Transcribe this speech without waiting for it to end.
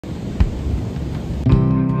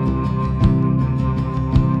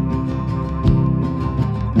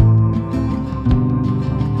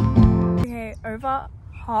over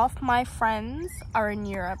half my friends are in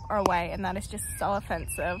Europe or away, and that is just so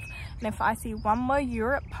offensive. And if I see one more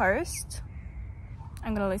Europe post,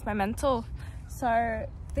 I'm gonna lose my mental. So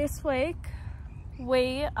this week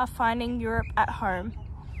we are finding Europe at home.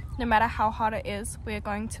 No matter how hard it is, we are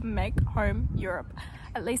going to make home Europe.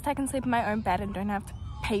 At least I can sleep in my own bed and don't have to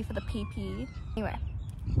pay for the PPE. Anyway,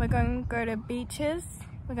 we're going to go to beaches,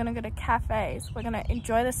 we're going to go to cafes, we're going to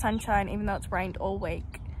enjoy the sunshine even though it's rained all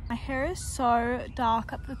week. My hair is so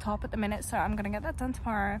dark up the top at the minute, so I'm going to get that done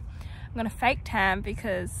tomorrow. I'm going to fake tan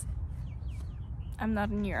because I'm not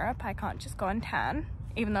in Europe. I can't just go and tan,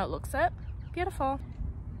 even though it looks it. Beautiful.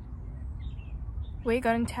 We're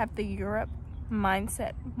going to have the Europe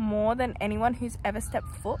mindset more than anyone who's ever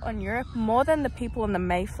stepped foot on Europe, more than the people in the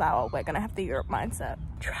Mayflower. We're gonna have the Europe mindset.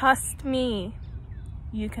 Trust me,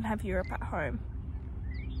 you can have Europe at home,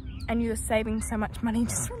 and you're saving so much money.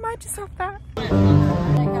 Just remind yourself that.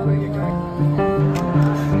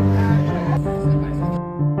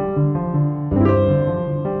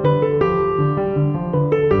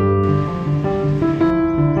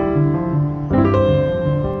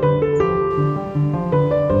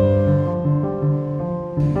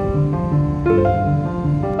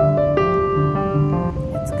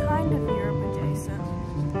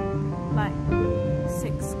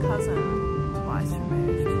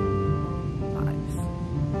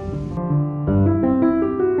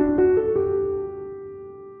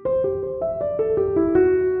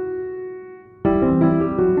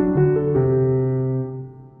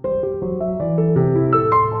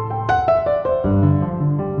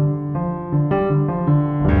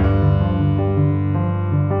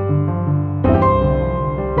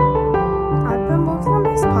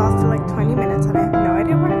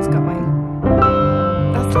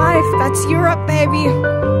 That's Europe, baby.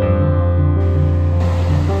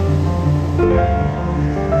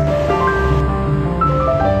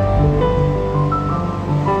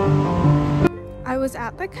 I was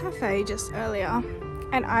at the cafe just earlier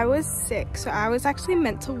and I was sick, so I was actually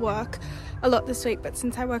meant to work a lot this week, but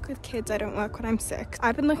since I work with kids, I don't work when I'm sick.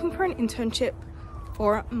 I've been looking for an internship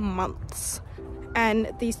for months,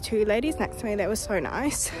 and these two ladies next to me, they were so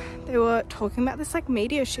nice. They were talking about this like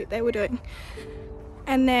media shoot they were doing.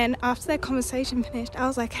 And then after their conversation finished, I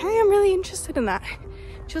was like, hey, I'm really interested in that.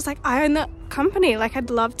 She was like, I own that company. Like, I'd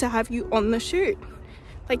love to have you on the shoot,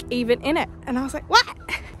 like even in it. And I was like, what?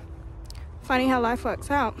 Funny how life works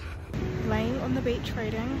out. Laying on the beach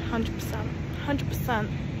reading, 100%, 100%.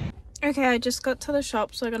 Okay, I just got to the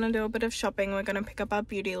shop, so we're gonna do a bit of shopping. We're gonna pick up our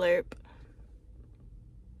beauty loop.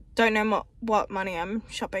 Don't know what money I'm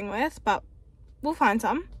shopping with, but we'll find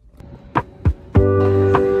some.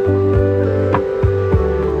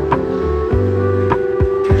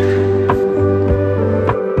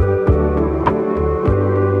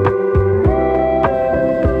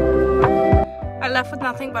 Left with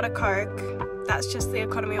nothing but a Kirk. That's just the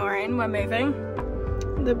economy we're in. We're moving.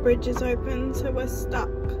 The bridge is open, so we're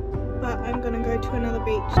stuck, but I'm gonna go to another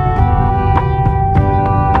beach.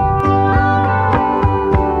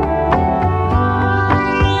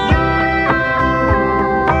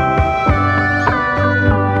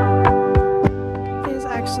 There's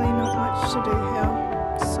actually not much to do here,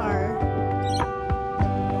 so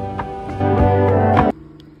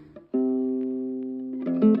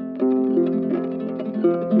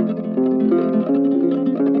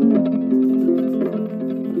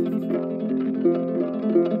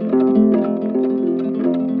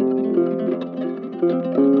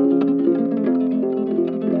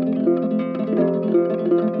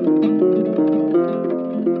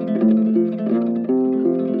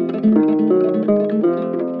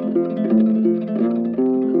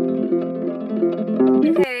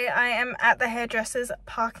okay, I am at the hairdressers.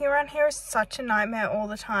 Parking around here is such a nightmare all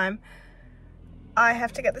the time. I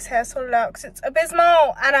have to get this hair sorted out because it's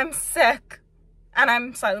abysmal and I'm sick and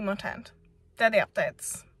I'm slightly more tanned. They're the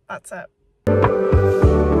updates. That's it.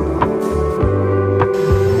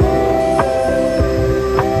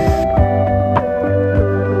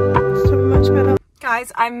 So much better.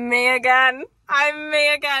 Guys, I'm me again. I'm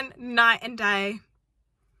me again. Night and day.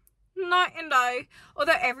 Night and day.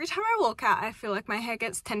 Although every time I walk out, I feel like my hair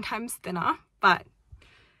gets 10 times thinner, but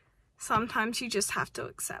sometimes you just have to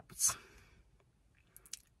accept.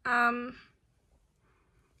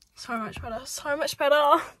 So much better, so much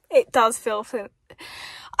better. It does feel thin.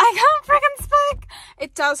 I can't freaking speak.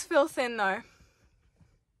 It does feel thin though.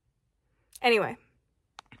 Anyway,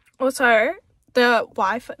 also the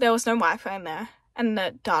Wi-Fi, there was no Wi-Fi in there and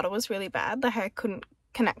the data was really bad. The hair couldn't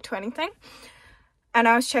connect to anything. And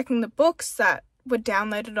I was checking the books that were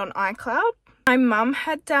downloaded on iCloud. My mum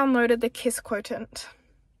had downloaded the Kiss Quotient,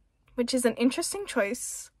 which is an interesting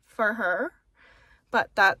choice for her, but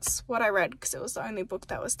that's what I read because it was the only book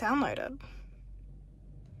that was downloaded.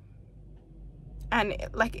 And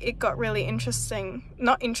it got really interesting,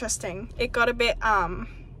 not interesting, it got a bit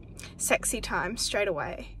sexy time straight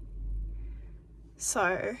away.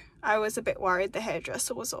 So I was a bit worried the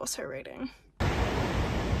hairdresser was also reading.